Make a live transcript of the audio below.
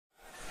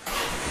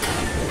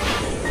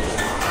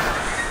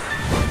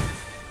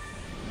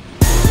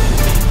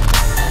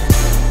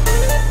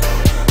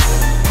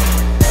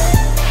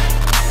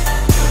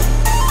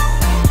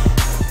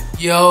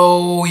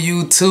Yo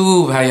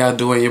YouTube, how y'all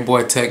doing? Your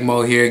boy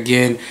Tecmo here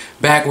again,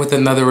 back with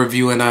another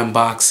review and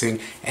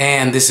unboxing,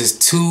 and this is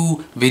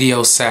 2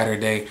 Video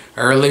Saturday.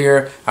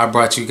 Earlier I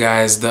brought you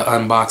guys the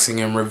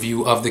unboxing and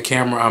review of the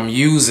camera I'm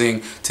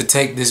using to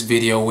take this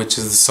video, which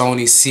is the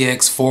Sony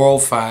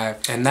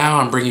CX405, and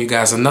now I'm bringing you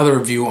guys another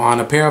review on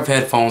a pair of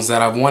headphones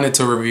that I've wanted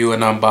to review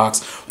and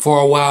unbox for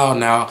a while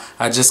now.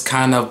 I just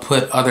kind of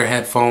put other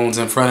headphones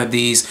in front of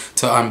these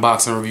to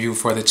unbox and review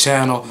for the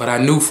channel, but I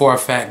knew for a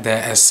fact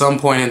that at some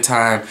point in time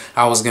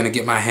I was gonna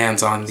get my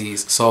hands on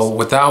these. So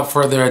without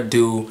further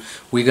ado,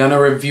 we're gonna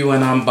review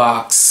and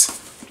unbox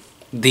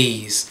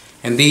these.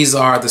 And these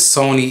are the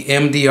Sony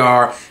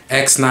MDR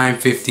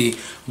XB950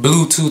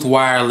 Bluetooth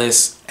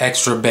wireless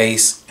extra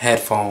bass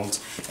headphones.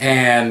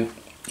 And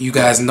you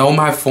guys know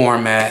my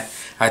format.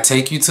 I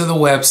take you to the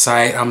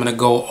website. I'm gonna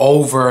go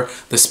over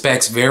the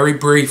specs very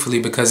briefly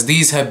because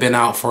these have been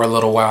out for a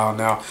little while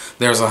now.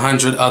 There's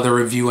 100 other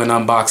review and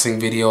unboxing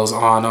videos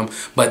on them,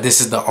 but this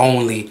is the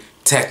only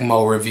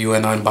Tecmo review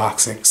and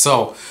unboxing.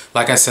 So,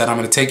 like I said, I'm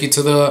gonna take you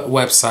to the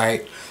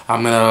website.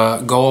 I'm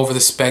gonna go over the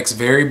specs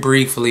very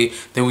briefly,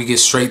 then we get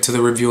straight to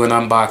the review and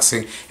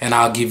unboxing, and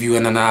I'll give you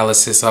an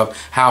analysis of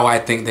how I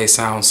think they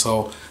sound.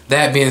 So,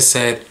 that being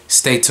said,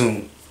 stay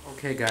tuned.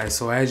 Okay guys,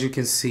 so as you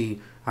can see,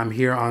 I'm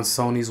here on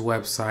Sony's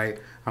website.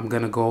 I'm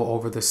gonna go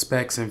over the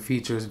specs and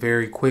features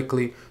very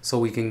quickly so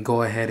we can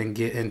go ahead and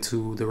get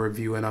into the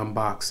review and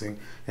unboxing.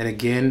 And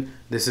again,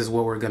 this is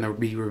what we're gonna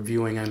be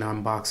reviewing and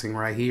unboxing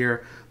right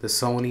here, the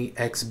Sony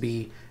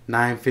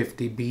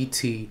XB950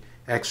 BT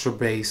extra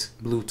bass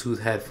Bluetooth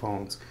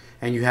headphones.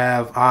 And you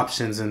have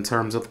options in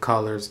terms of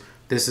colors.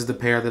 This is the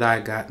pair that I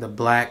got, the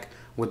black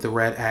with the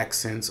red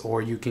accents,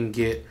 or you can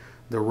get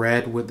the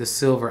red with the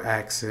silver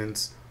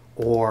accents,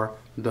 or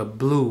the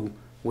blue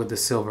with the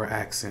silver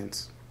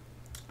accents.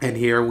 And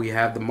here we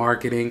have the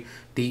marketing,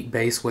 deep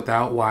bass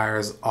without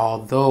wires,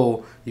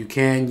 although you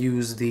can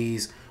use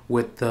these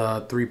with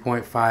the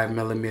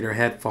 3.5mm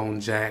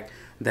headphone jack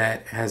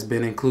that has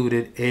been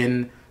included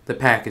in the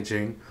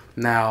packaging.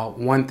 Now,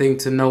 one thing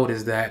to note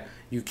is that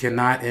you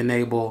cannot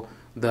enable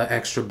the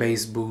extra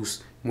bass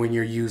boost when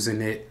you're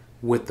using it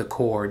with the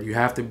cord. You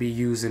have to be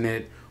using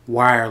it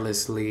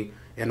wirelessly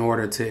in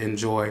order to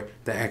enjoy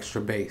the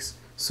extra bass.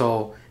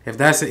 So if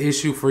that's an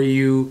issue for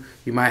you,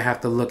 you might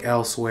have to look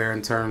elsewhere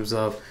in terms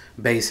of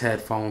bass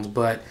headphones,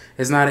 but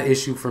it's not an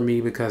issue for me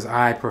because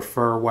I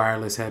prefer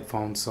wireless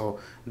headphones, so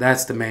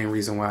that's the main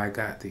reason why I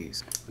got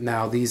these.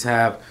 Now these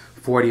have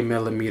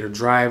 40mm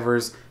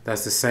drivers.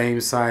 That's the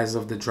same size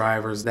of the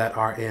drivers that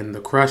are in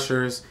the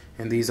Crushers,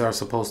 and these are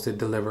supposed to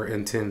deliver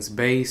intense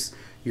bass.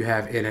 You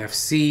have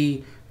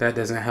NFC. That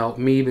doesn't help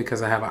me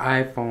because I have an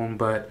iPhone,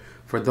 but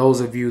for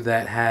those of you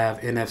that have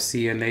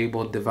NFC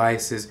enabled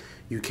devices,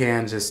 you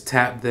can just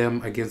tap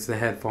them against the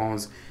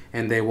headphones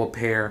and they will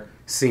pair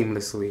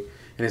seamlessly.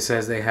 And it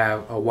says they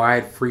have a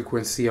wide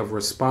frequency of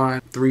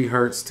response, 3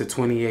 Hz to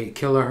 28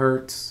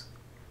 kHz.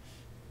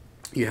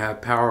 You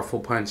have powerful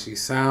punchy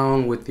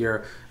sound with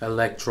your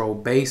electro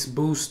bass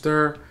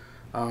booster.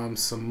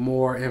 Some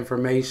more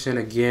information,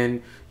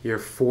 again, your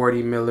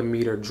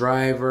 40mm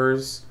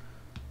drivers.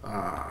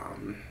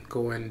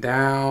 Going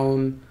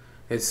down,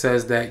 it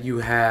says that you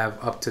have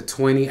up to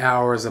 20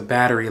 hours of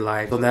battery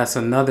life. So that's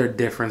another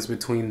difference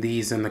between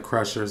these and the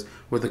Crushers.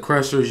 With the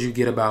Crushers, you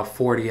get about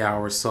 40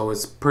 hours. So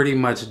it's pretty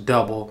much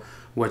double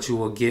what you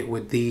will get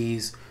with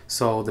these.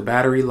 So the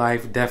battery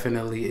life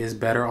definitely is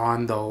better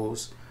on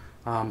those.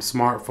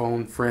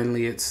 Smartphone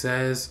friendly, it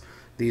says.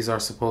 These are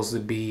supposed to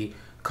be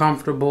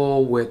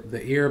comfortable with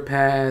the ear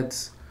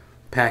pads.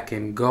 Pack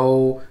and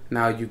go.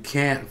 Now you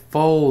can't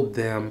fold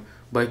them,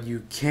 but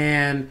you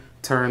can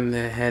turn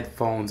the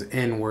headphones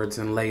inwards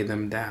and lay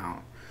them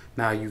down.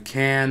 Now you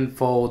can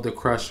fold the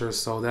Crushers,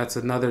 so that's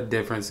another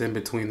difference in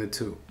between the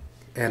two.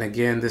 And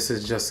again, this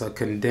is just a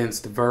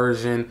condensed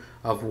version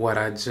of what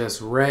I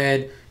just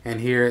read. And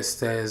here it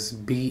says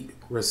beat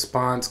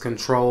response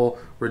control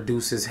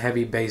reduces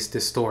heavy bass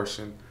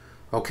distortion.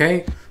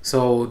 Okay,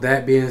 so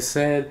that being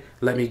said,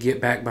 let me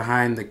get back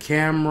behind the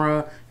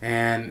camera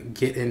and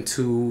get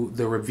into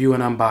the review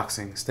and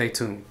unboxing. Stay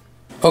tuned.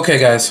 Okay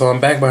guys, so I'm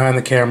back behind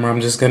the camera. I'm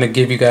just going to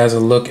give you guys a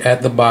look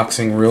at the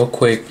boxing real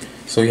quick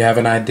so you have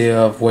an idea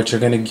of what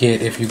you're going to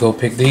get if you go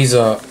pick these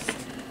up.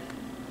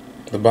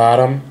 The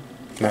bottom,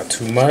 not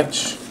too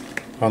much.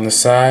 On the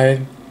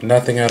side,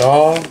 nothing at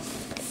all.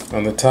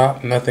 On the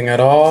top, nothing at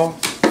all.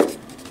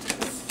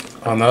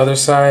 On the other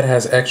side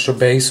has extra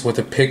bass with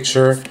a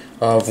picture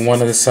of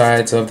one of the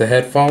sides of the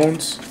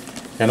headphones.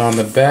 And on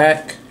the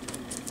back,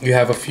 you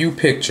have a few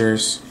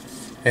pictures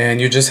and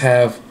you just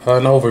have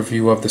an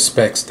overview of the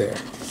specs there.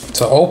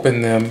 To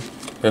open them,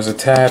 there's a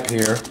tab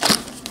here.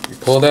 You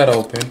pull that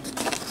open.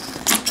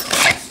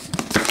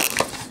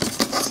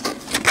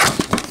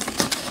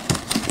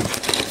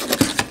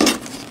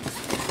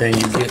 Then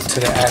you get to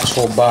the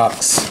actual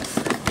box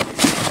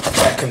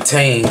that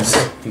contains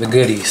the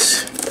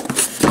goodies.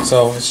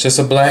 So it's just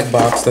a black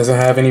box, doesn't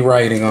have any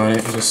writing on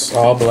it, just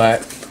all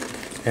black.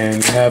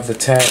 And you have the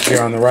tab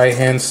here on the right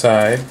hand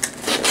side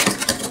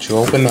that you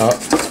open up.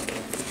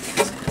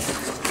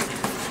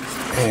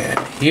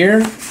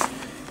 here,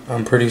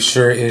 I'm pretty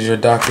sure, is your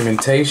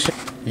documentation,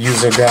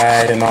 user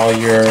guide, and all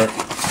your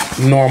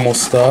normal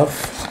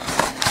stuff.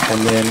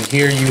 And then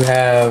here you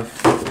have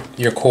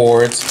your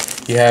cords.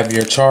 You have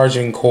your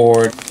charging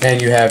cord,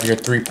 and you have your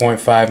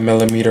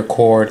 3.5mm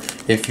cord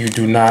if you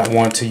do not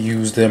want to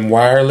use them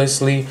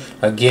wirelessly.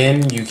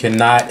 Again, you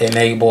cannot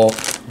enable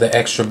the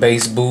extra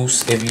bass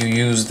boost if you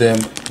use them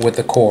with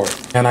the cord.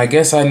 And I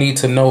guess I need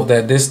to note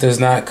that this does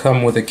not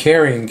come with a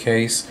carrying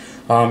case.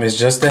 It's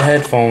just the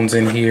headphones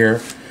in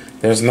here.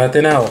 There's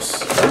nothing else.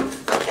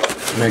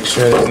 Make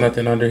sure there's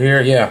nothing under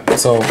here. Yeah,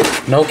 so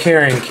no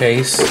carrying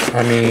case.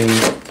 I mean,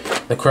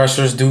 the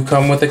crushers do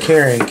come with a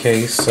carrying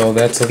case, so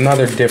that's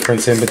another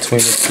difference in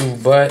between the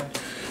two,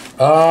 but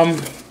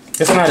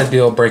it's not a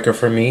deal breaker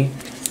for me.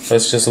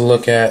 Let's just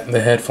look at the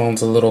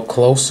headphones a little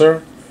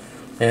closer.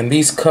 And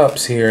these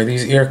cups here,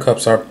 these ear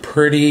cups, are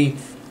pretty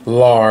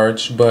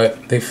large,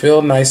 but they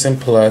feel nice and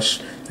plush.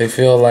 They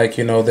feel like,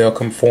 you know, they'll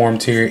conform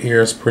to your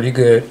ears pretty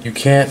good. You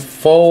can't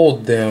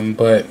fold them,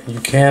 but you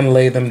can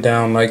lay them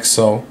down like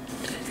so.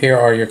 Here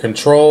are your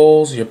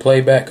controls, your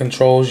playback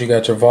controls. You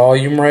got your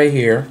volume right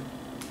here.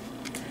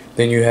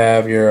 Then you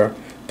have your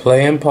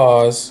play and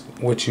pause,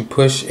 which you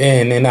push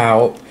in and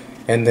out.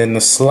 And then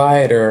the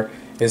slider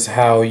is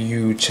how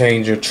you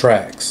change your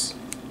tracks.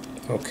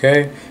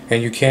 Okay?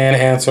 And you can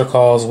answer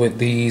calls with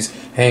these,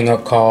 hang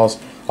up calls,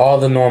 all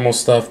the normal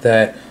stuff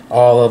that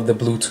all of the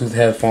Bluetooth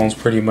headphones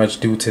pretty much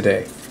do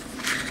today.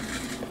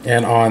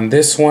 And on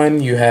this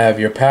one, you have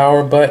your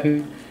power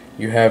button,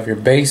 you have your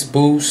bass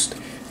boost,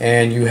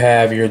 and you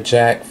have your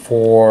jack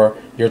for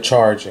your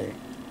charging.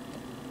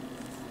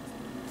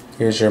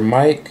 Here's your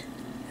mic,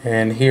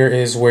 and here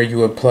is where you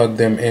would plug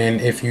them in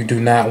if you do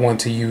not want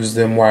to use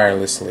them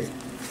wirelessly.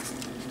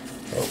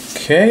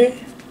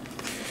 Okay,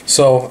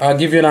 so I'll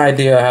give you an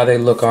idea of how they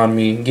look on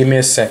me. Give me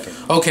a second.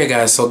 Okay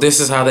guys, so this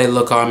is how they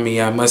look on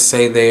me. I must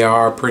say they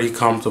are pretty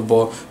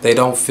comfortable. They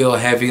don't feel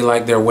heavy,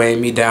 like they're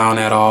weighing me down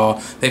at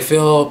all. They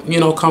feel, you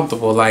know,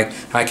 comfortable, like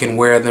I can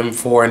wear them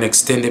for an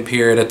extended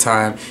period of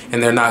time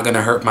and they're not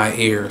gonna hurt my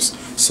ears.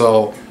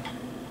 So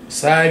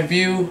side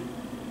view,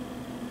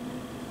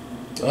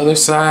 the other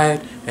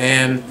side,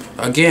 and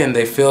again,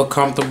 they feel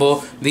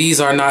comfortable.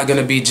 These are not going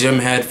to be gym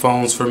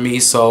headphones for me,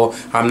 so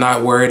I'm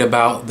not worried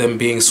about them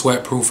being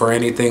sweatproof or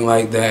anything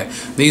like that.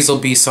 These will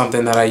be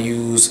something that I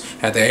use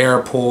at the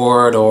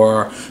airport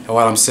or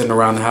while I'm sitting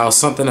around the house,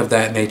 something of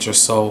that nature.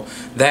 So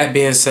that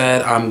being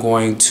said, I'm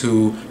going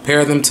to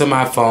pair them to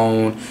my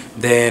phone,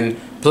 then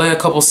play a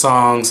couple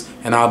songs,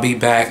 and I'll be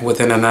back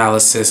with an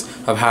analysis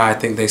of how I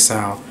think they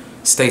sound.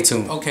 Stay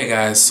tuned. Okay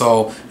guys,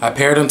 so I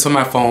paired them to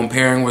my phone.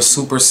 Pairing was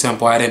super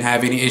simple. I didn't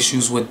have any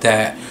issues with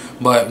that.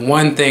 But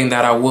one thing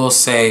that I will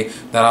say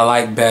that I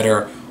like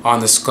better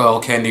on the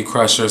Skullcandy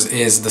crushers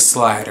is the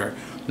slider.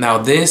 Now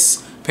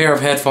this pair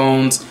of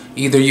headphones,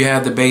 either you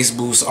have the bass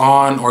boost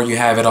on or you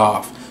have it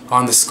off.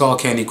 On the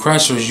Skullcandy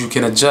crushers, you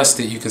can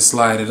adjust it. You can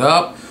slide it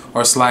up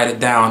or slide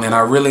it down, and I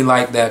really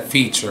like that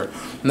feature.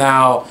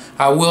 Now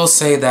I will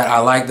say that I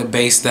like the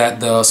bass that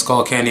the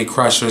Skullcandy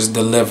crushers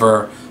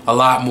deliver a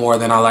lot more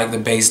than I like the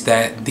bass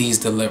that these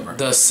deliver.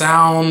 The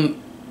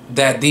sound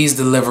that these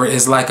deliver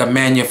is like a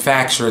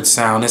manufactured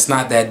sound. It's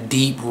not that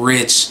deep,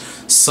 rich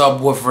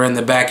subwoofer in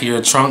the back of your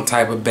trunk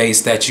type of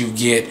bass that you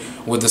get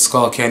with the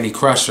Skullcandy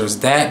crushers.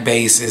 That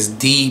bass is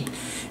deep.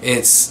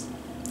 It's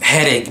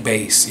headache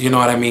bass. You know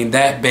what I mean?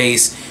 That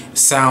bass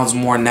sounds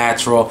more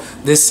natural.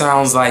 This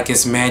sounds like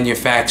it's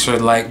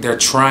manufactured, like they're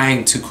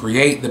trying to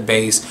create the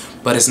bass,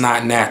 but it's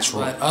not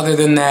natural. But other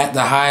than that,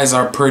 the highs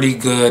are pretty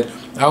good.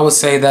 I would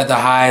say that the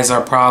highs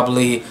are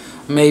probably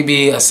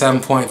maybe a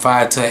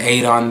 7.5 to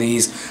 8 on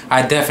these.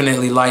 I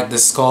definitely like the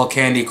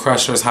Skullcandy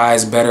crushers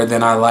highs better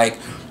than I like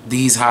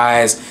these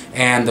highs,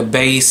 and the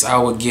bass I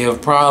would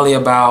give probably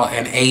about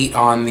an 8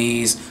 on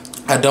these.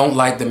 I don't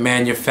like the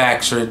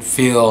manufactured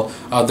feel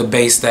of the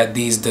bass that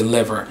these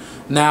deliver.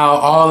 Now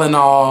all in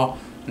all,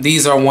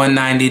 these are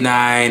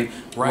 $199.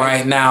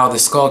 Right now, the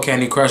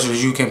Skullcandy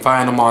crushers, you can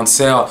find them on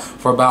sale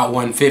for about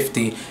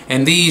 $150,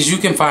 and these you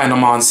can find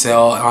them on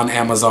sale on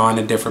Amazon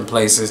and different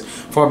places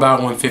for about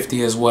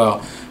 $150 as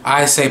well.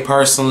 I say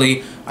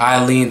personally,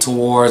 I lean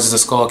towards the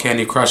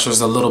Skullcandy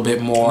crushers a little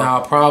bit more.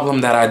 Now, a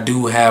problem that I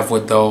do have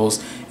with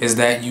those is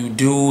that you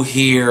do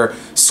hear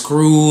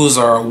screws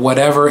or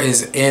whatever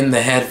is in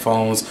the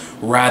headphones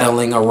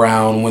rattling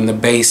around when the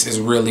bass is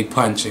really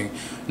punching.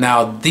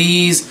 Now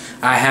these,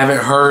 I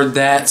haven't heard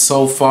that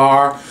so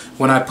far.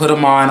 When I put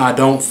them on, I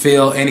don't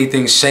feel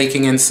anything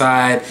shaking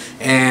inside,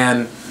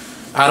 and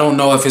I don't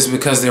know if it's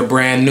because they're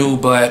brand new,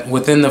 but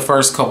within the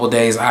first couple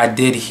days I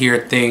did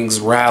hear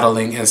things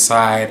rattling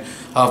inside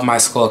of my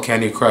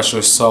Skullcandy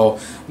crushers, so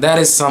that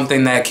is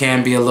something that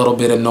can be a little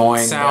bit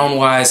annoying. Sound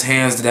wise,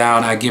 hands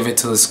down, I give it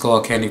to the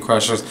Skullcandy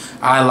crushers.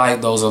 I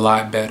like those a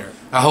lot better.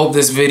 I hope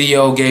this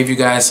video gave you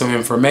guys some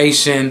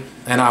information,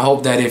 and I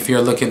hope that if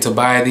you're looking to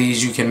buy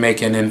these, you can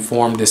make an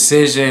informed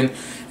decision.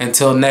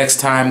 Until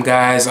next time,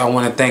 guys, I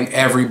want to thank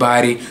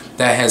everybody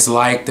that has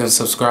liked and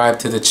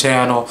subscribed to the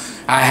channel.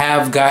 I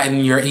have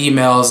gotten your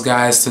emails,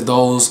 guys, to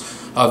those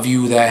of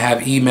you that have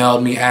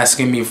emailed me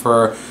asking me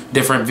for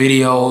different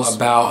videos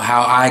about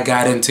how I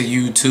got into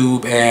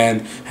YouTube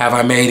and have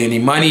I made any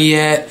money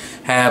yet?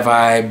 Have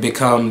I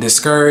become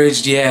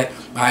discouraged yet?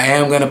 I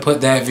am going to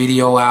put that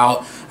video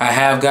out. I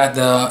have got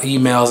the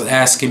emails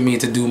asking me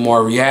to do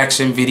more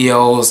reaction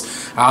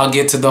videos. I'll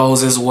get to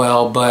those as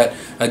well, but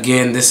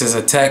again, this is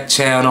a tech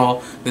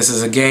channel. This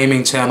is a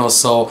gaming channel,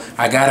 so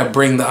I gotta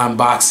bring the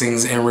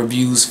unboxings and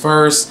reviews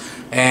first,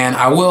 and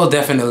I will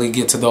definitely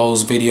get to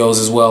those videos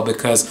as well,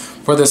 because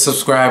for the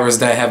subscribers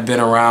that have been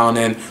around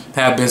and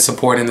have been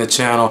supporting the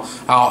channel,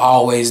 I'll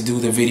always do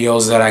the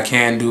videos that I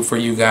can do for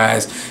you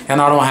guys, and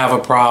I don't have a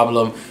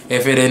problem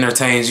if it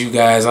entertains you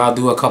guys. I'll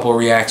do a couple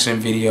reaction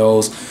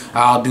videos.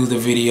 I'll do the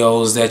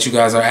videos that you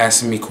guys are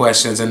asking me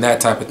questions and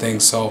that type of thing.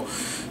 So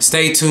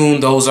stay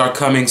tuned, those are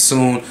coming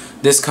soon.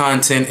 This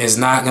content is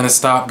not gonna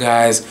stop,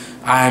 guys.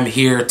 I'm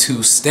here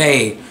to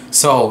stay.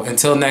 So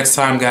until next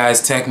time,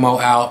 guys,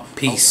 Tecmo out.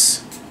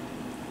 Peace.